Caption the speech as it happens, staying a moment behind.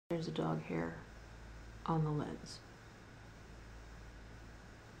there's a dog hair on the lens.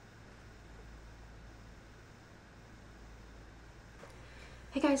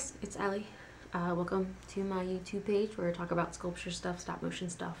 Hey guys, it's Allie. Welcome to my YouTube page where I talk about sculpture stuff, stop motion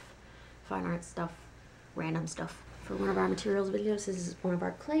stuff, fine art stuff, random stuff. For one of our materials videos, this is one of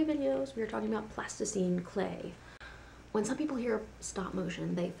our clay videos. We are talking about plasticine clay. When some people hear stop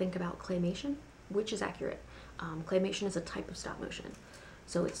motion, they think about claymation, which is accurate. Claymation is a type of stop motion.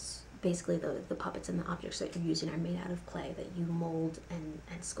 So it's basically the puppets and the objects that you're using are made out of clay that you mold and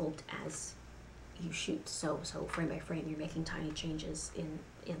sculpt as you shoot. So frame by frame, you're making tiny changes in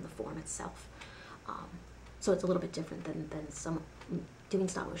the form itself. So it's a little bit different than some doing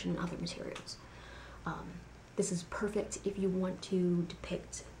stop motion in other materials. This is perfect if you want to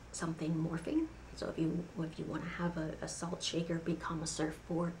depict something morphing. So if you want to have a salt shaker become a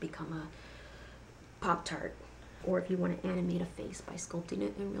surfboard, become a Pop-Tart, or if you want to animate a face by sculpting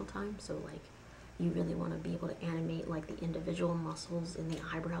it in real time. So like you really want to be able to animate like the individual muscles in the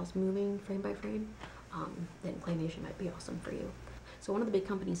eyebrows moving frame by frame, then claymation might be awesome for you. So one of the big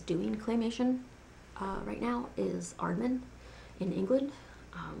companies doing claymation right now is Aardman in England.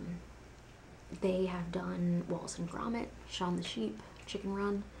 They have done Wallace and Gromit, Shaun the Sheep, Chicken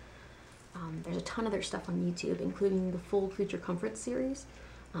Run. There's a ton of their stuff on YouTube, including the full Creature Comforts series,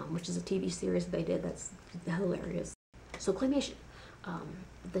 which is a TV series that they did that's hilarious. So claymation,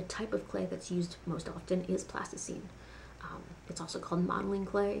 the type of clay that's used most often is plasticine. It's also called modeling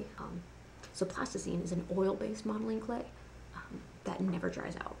clay. So plasticine is an oil-based modeling clay that never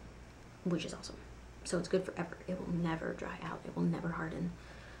dries out, which is awesome. So it's good forever. It will never dry out. It will never harden.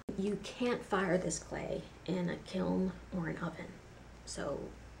 You can't fire this clay in a kiln or an oven. So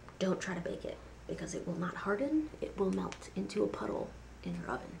don't try to bake it because it will not harden. It will melt into a puddle in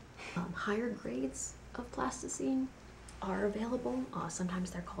your oven. Higher grades of plasticine are available.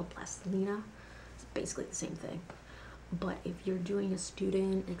 Sometimes they're called Plastilina. It's basically the same thing. But if you're doing a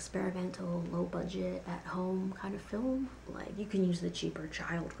student, experimental, low budget, at home kind of film, like you can use the cheaper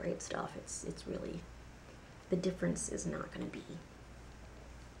child grade stuff. It's really, the difference is not going to be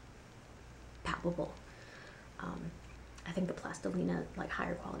palpable. I think the Plastilina, like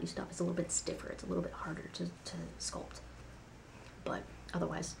higher quality stuff, is a little bit stiffer. It's a little bit harder to sculpt. But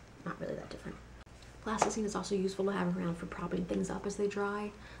otherwise, not really that different. Plasticine is also useful to have around for propping things up as they dry,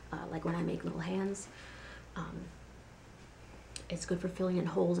 like when I make little hands. It's good for filling in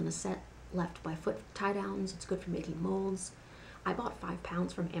holes in a set left by foot tie downs. It's good for making molds. I bought 5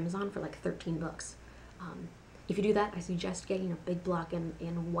 pounds from Amazon for like 13 bucks. If you do that, I suggest getting a big block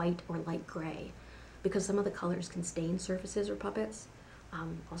in white or light gray, because some of the colors can stain surfaces or puppets.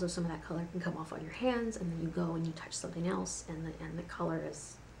 Also some of that color can come off on your hands, and then you go and you touch something else, and the color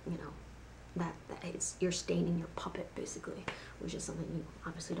is, you know, you're staining your puppet basically, which is something you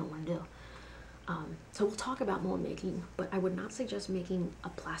obviously don't want to do. So we'll talk about mold making, but I would not suggest making a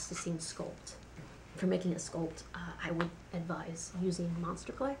plasticine sculpt. For making a sculpt, I would advise using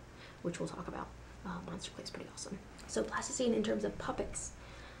monster clay, which we'll talk about. Monster clay is pretty awesome. So plasticine in terms of puppets,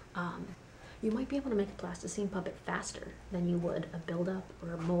 you might be able to make a plasticine puppet faster than you would a build-up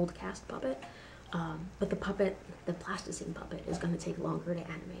or a mold cast puppet, but the plasticine puppet is going to take longer to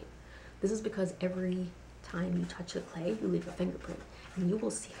animate. This is because every time you touch the clay, you leave a fingerprint, and you will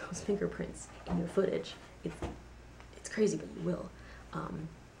see those fingerprints in your footage. It's crazy, but you will.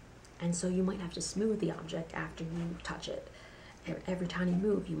 And so you might have to smooth the object after you touch it. Every tiny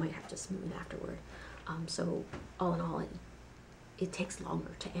move you might have to smooth afterward. So all in all, it takes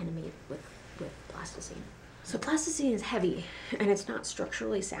longer to animate with plasticine. So plasticine is heavy, and it's not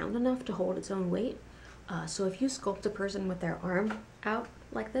structurally sound enough to hold its own weight. So if you sculpt a person with their arm out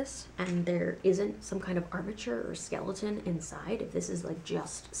like this, and there isn't some kind of armature or skeleton inside, if this is like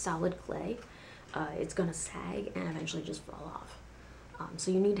just solid clay, it's gonna sag and eventually just fall off.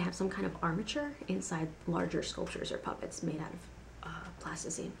 So you need to have some kind of armature inside larger sculptures or puppets made out of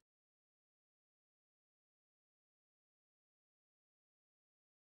plasticine.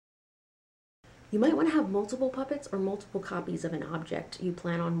 You might want to have multiple puppets or multiple copies of an object you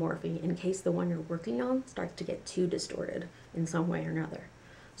plan on morphing in case the one you're working on starts to get too distorted in some way or another.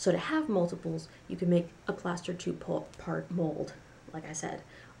 So to have multiples, you can make a plaster 2-part mold, like I said,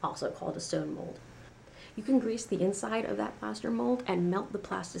 also called a stone mold. You can grease the inside of that plaster mold and melt the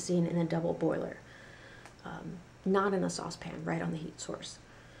plasticine in a double boiler, not in a saucepan, right on the heat source.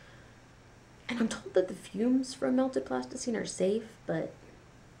 And I'm told that the fumes from melted plasticine are safe, but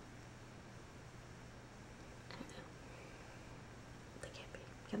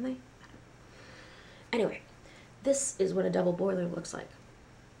can they? Anyway, this is what a double boiler looks like.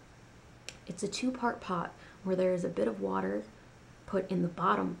 It's a 2-part pot where there is a bit of water put in the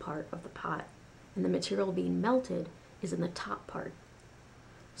bottom part of the pot, and the material being melted is in the top part.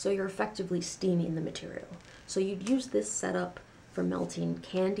 So you're effectively steaming the material. So you'd use this setup for melting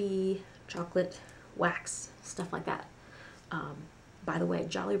candy, chocolate, wax, stuff like that. By the way,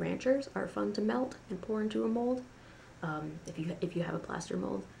 Jolly Ranchers are fun to melt and pour into a mold. If you have a plaster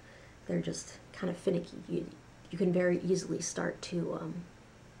mold, they're just kind of finicky. You can very easily start to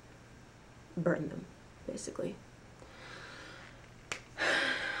burn them, basically.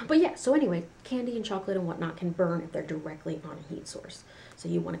 But yeah, so anyway, candy and chocolate and whatnot can burn if they're directly on a heat source. So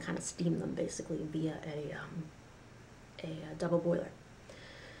you want to kind of steam them basically via a double boiler.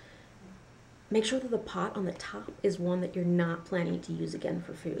 Make sure that the pot on the top is one that you're not planning to use again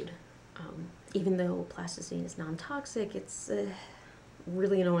for food. Even though plasticine is non-toxic, it's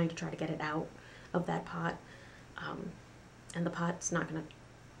really annoying to try to get it out of that pot. And the pot's not going to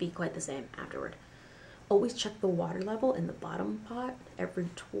be quite the same afterward. Always check the water level in the bottom pot every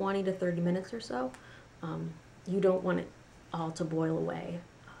 20 to 30 minutes or so. You don't want it all to boil away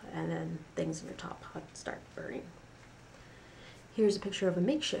and then things in your top pot start burning. Here's a picture of a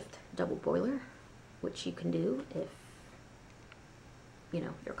makeshift double boiler, which you can do if, you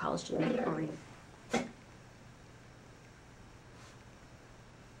know, you're a college student or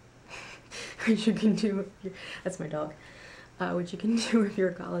which you can do if that's my dog. Which you can do if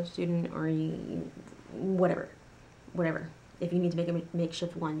you're a college student or whatever. If you need to make a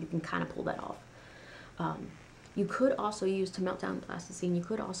makeshift one, you can kind of pull that off. You could also use, to melt down plasticine, you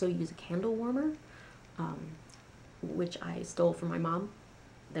could also use a candle warmer, which I stole from my mom.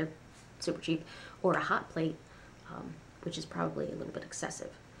 They're super cheap. Or a hot plate, which is probably a little bit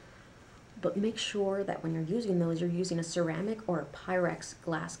excessive. But make sure that when you're using those, you're using a ceramic or a Pyrex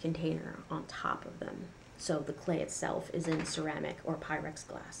glass container on top of them. So the clay itself is in ceramic or Pyrex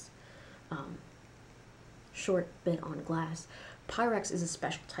glass. Short bit on glass. Pyrex is a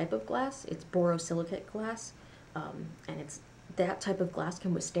special type of glass. It's borosilicate glass, and that type of glass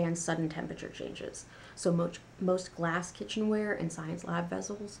can withstand sudden temperature changes. So most glass kitchenware and science lab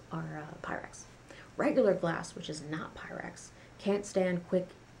vessels are Pyrex. Regular glass, which is not Pyrex, can't stand quick,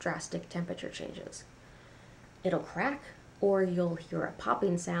 drastic temperature changes. It'll crack, or you'll hear a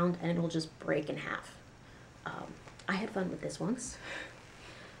popping sound and it'll just break in half. I had fun with this once.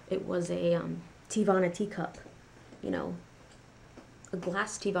 It was a Tivana teacup, you know, a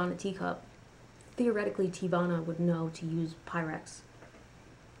glass Tivana teacup. Theoretically, Tivana would know to use Pyrex,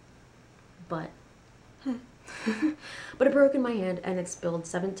 but but it broke in my hand and it spilled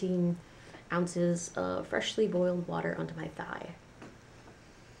 17 ounces of freshly boiled water onto my thigh.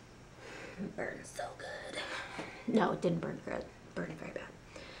 It burned so good. No, it didn't burn good. It burned very bad.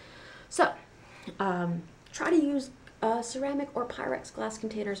 So, try to use ceramic or Pyrex glass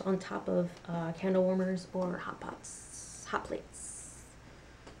containers on top of candle warmers or hot pots, hot plates.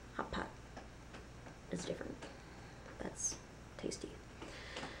 Hot pot is different. That's tasty.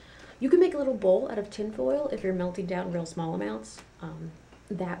 You can make a little bowl out of tin foil if you're melting down real small amounts.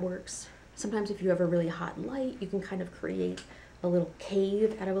 That works. Sometimes if you have a really hot light, you can kind of create a little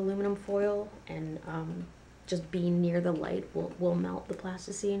cave out of aluminum foil, and just being near the light will melt the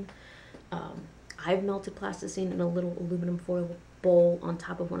plasticine. I've melted plasticine in a little aluminum foil bowl on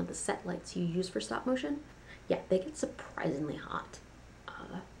top of one of the set lights you use for stop motion. Yeah, they get surprisingly hot.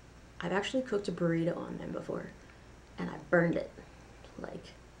 I've actually cooked a burrito on them before, and I burned it.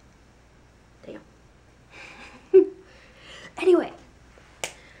 Like, damn. Anyway,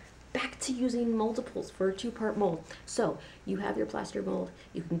 back to using multiples for a two-part mold. So, you have your plaster mold,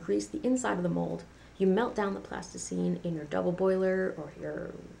 you can grease the inside of the mold, you melt down the plasticine in your double boiler or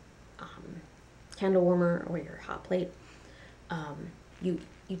your candle warmer or your hot plate. You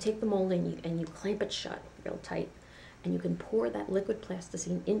take the mold and you clamp it shut real tight, and you can pour that liquid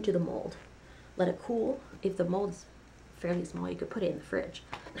plasticine into the mold. Let it cool. If the mold's fairly small, you could put it in the fridge.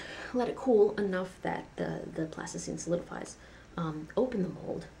 Let it cool enough that the plasticine solidifies. Open the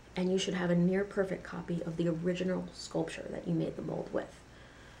mold, and you should have a near perfect copy of the original sculpture that you made the mold with.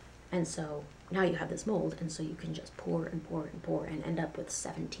 And so now you have this mold, and so you can just pour and pour and pour and end up with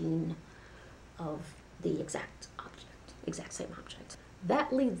 17 of the exact same object.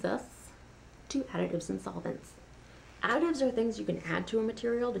 That leads us to additives and solvents. Additives are things you can add to a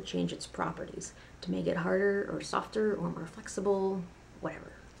material to change its properties, to make it harder or softer or more flexible,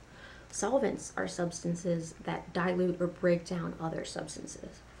 whatever. Solvents are substances that dilute or break down other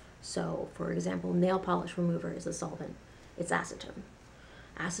substances. So, for example, nail polish remover is a solvent. It's acetone.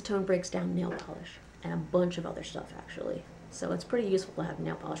 Acetone breaks down nail polish and a bunch of other stuff, actually. So it's pretty useful to have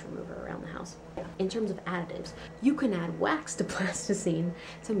nail polish remover around the house. In terms of additives, you can add wax to plasticine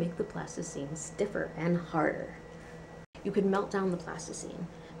to make the plasticine stiffer and harder. You could melt down the plasticine,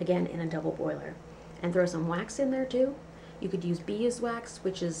 again in a double boiler, and throw some wax in there too. You could use beeswax,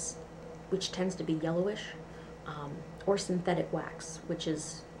 which tends to be yellowish, or synthetic wax, which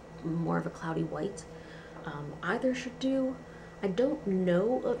is more of a cloudy white. Either should do. I don't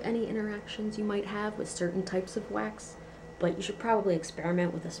know of any interactions you might have with certain types of wax, but you should probably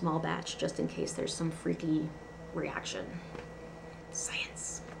experiment with a small batch just in case there's some freaky reaction.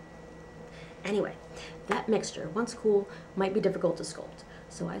 Science. Anyway, that mixture, once cool, might be difficult to sculpt,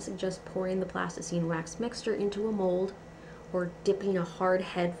 so I suggest pouring the plasticine wax mixture into a mold or dipping a hard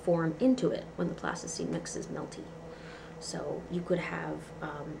head form into it when the plasticine mix is melty. So you could have,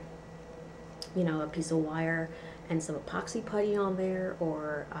 a piece of wire and some epoxy putty on there,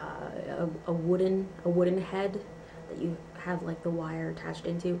 or a wooden head that you have like the wire attached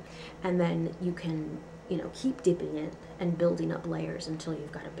into, and then you can keep dipping it and building up layers until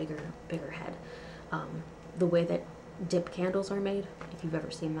you've got a bigger head. The way that dip candles are made, if you've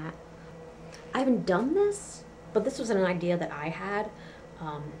ever seen that. I haven't done this, but this was an idea that I had,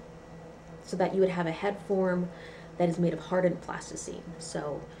 so that you would have a head form that is made of hardened plasticine,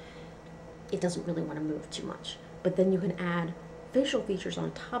 so it doesn't really want to move too much. But then you can add facial features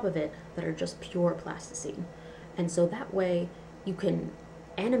on top of it that are just pure plasticine. And so that way you can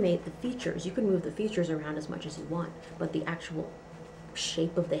animate the features. You can move the features around as much as you want, but the actual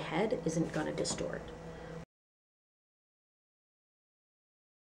shape of the head isn't going to distort.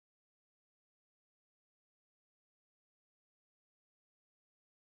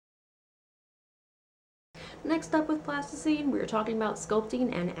 Next up with plasticine, we were talking about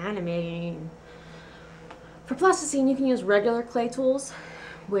sculpting and animating. For plasticine, you can use regular clay tools,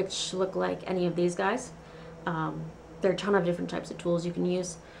 which look like any of these guys. There are a ton of different types of tools you can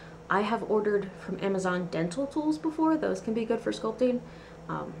use. I have ordered from Amazon dental tools before. Those can be good for sculpting.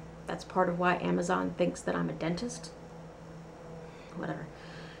 That's part of why Amazon thinks that I'm a dentist. Whatever.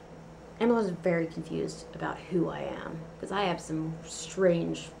 Amazon is very confused about who I am, because I have some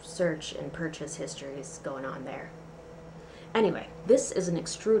strange search and purchase histories going on there. Anyway, this is an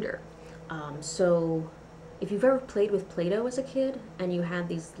extruder. So if you've ever played with Play-Doh as a kid, and you had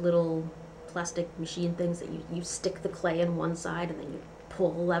these little plastic machine things that you stick the clay in one side and then you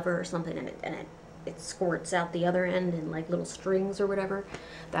pull a lever or something and it squirts out the other end in like little strings or whatever,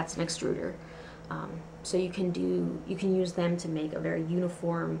 that's an extruder. So you can use them to make a very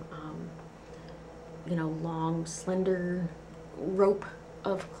uniform, long, slender rope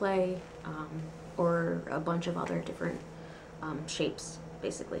of clay, or a bunch of other different shapes,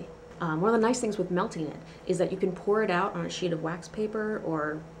 basically. One of the nice things with melting it is that you can pour it out on a sheet of wax paper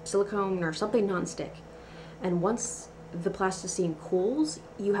or silicone or something non-stick. And once the plasticine cools,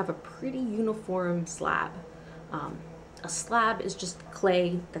 you have a pretty uniform slab. A slab is just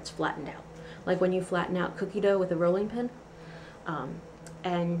clay that's flattened out, like when you flatten out cookie dough with a rolling pin.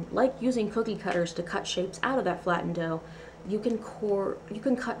 And like using cookie cutters to cut shapes out of that flattened dough, you can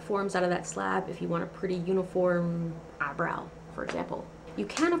cut forms out of that slab if you want a pretty uniform eyebrow, for example. You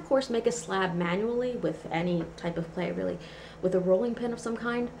can, of course, make a slab manually with any type of clay, really, with a rolling pin of some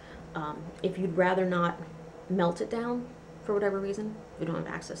kind, if you'd rather not melt it down for whatever reason, if you don't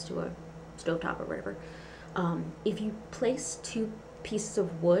have access to a stovetop or whatever. If you place two pieces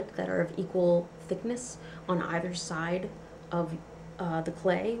of wood that are of equal thickness on either side of the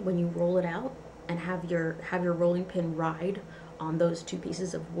clay when you roll it out, and have your rolling pin ride on those two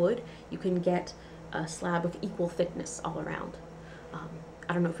pieces of wood, you can get a slab of equal thickness all around.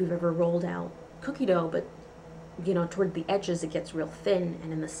 I don't know if you've ever rolled out cookie dough, but toward the edges it gets real thin,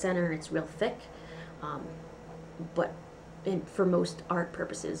 and in the center it's real thick. But for most art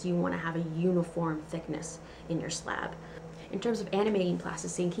purposes, you want to have a uniform thickness in your slab. In terms of animating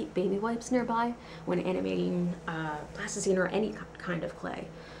plasticine, keep baby wipes nearby when animating plasticine or any kind of clay.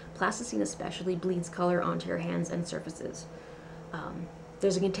 Plasticine especially bleeds color onto your hands and surfaces.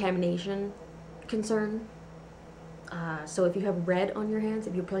 There's a contamination concern. So if you have red on your hands,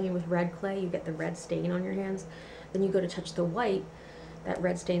 if you're playing with red clay, you get the red stain on your hands. Then you go to touch the white, that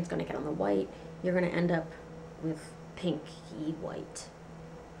red stain's going to get on the white. You're going to end up with pinky white,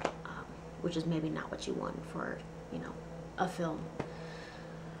 which is maybe not what you want for, a film.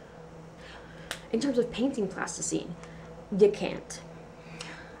 In terms of painting plasticine, you can't.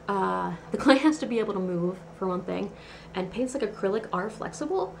 The clay has to be able to move, for one thing, and paints like acrylic are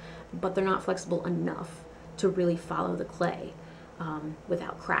flexible, but they're not flexible enough to really follow the clay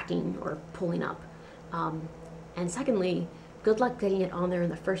without cracking or pulling up. And secondly, good luck getting it on there in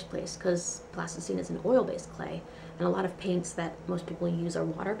the first place, because plasticine is an oil-based clay, and a lot of paints that most people use are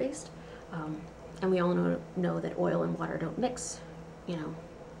water-based. And we all know that oil and water don't mix.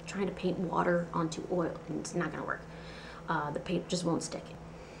 Trying to paint water onto oil, it's not going to work. the paint just won't stick.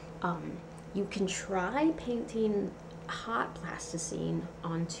 You can try painting hot plasticine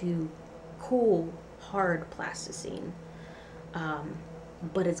onto cool, hard plasticine,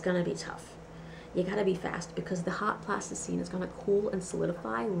 but it's gonna be tough. You gotta be fast because the hot plasticine is gonna cool and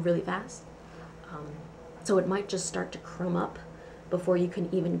solidify really fast. So it might just start to crumb up before you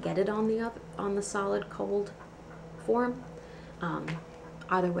can even get it on the solid cold form.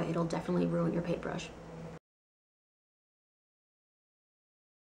 Either way, it'll definitely ruin your paintbrush.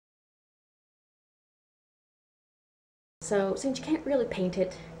 So since you can't really paint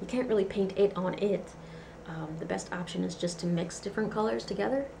it, on it, the best option is just to mix different colors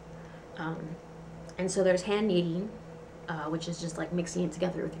together. And so there's hand kneading, which is just like mixing it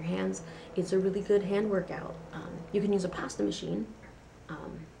together with your hands. It's a really good hand workout. You can use a pasta machine.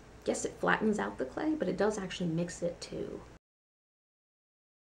 Yes, it flattens out the clay, but it does actually mix it too.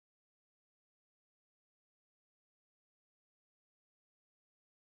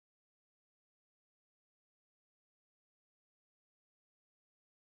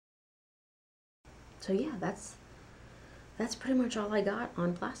 So yeah, that's pretty much all I got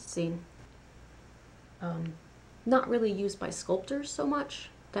on plasticine. Not really used by sculptors so much,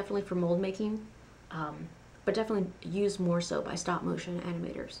 definitely for mold making, but definitely used more so by stop motion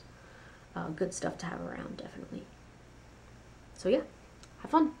animators. Good stuff to have around, definitely. So yeah, have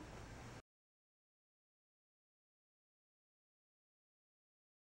fun.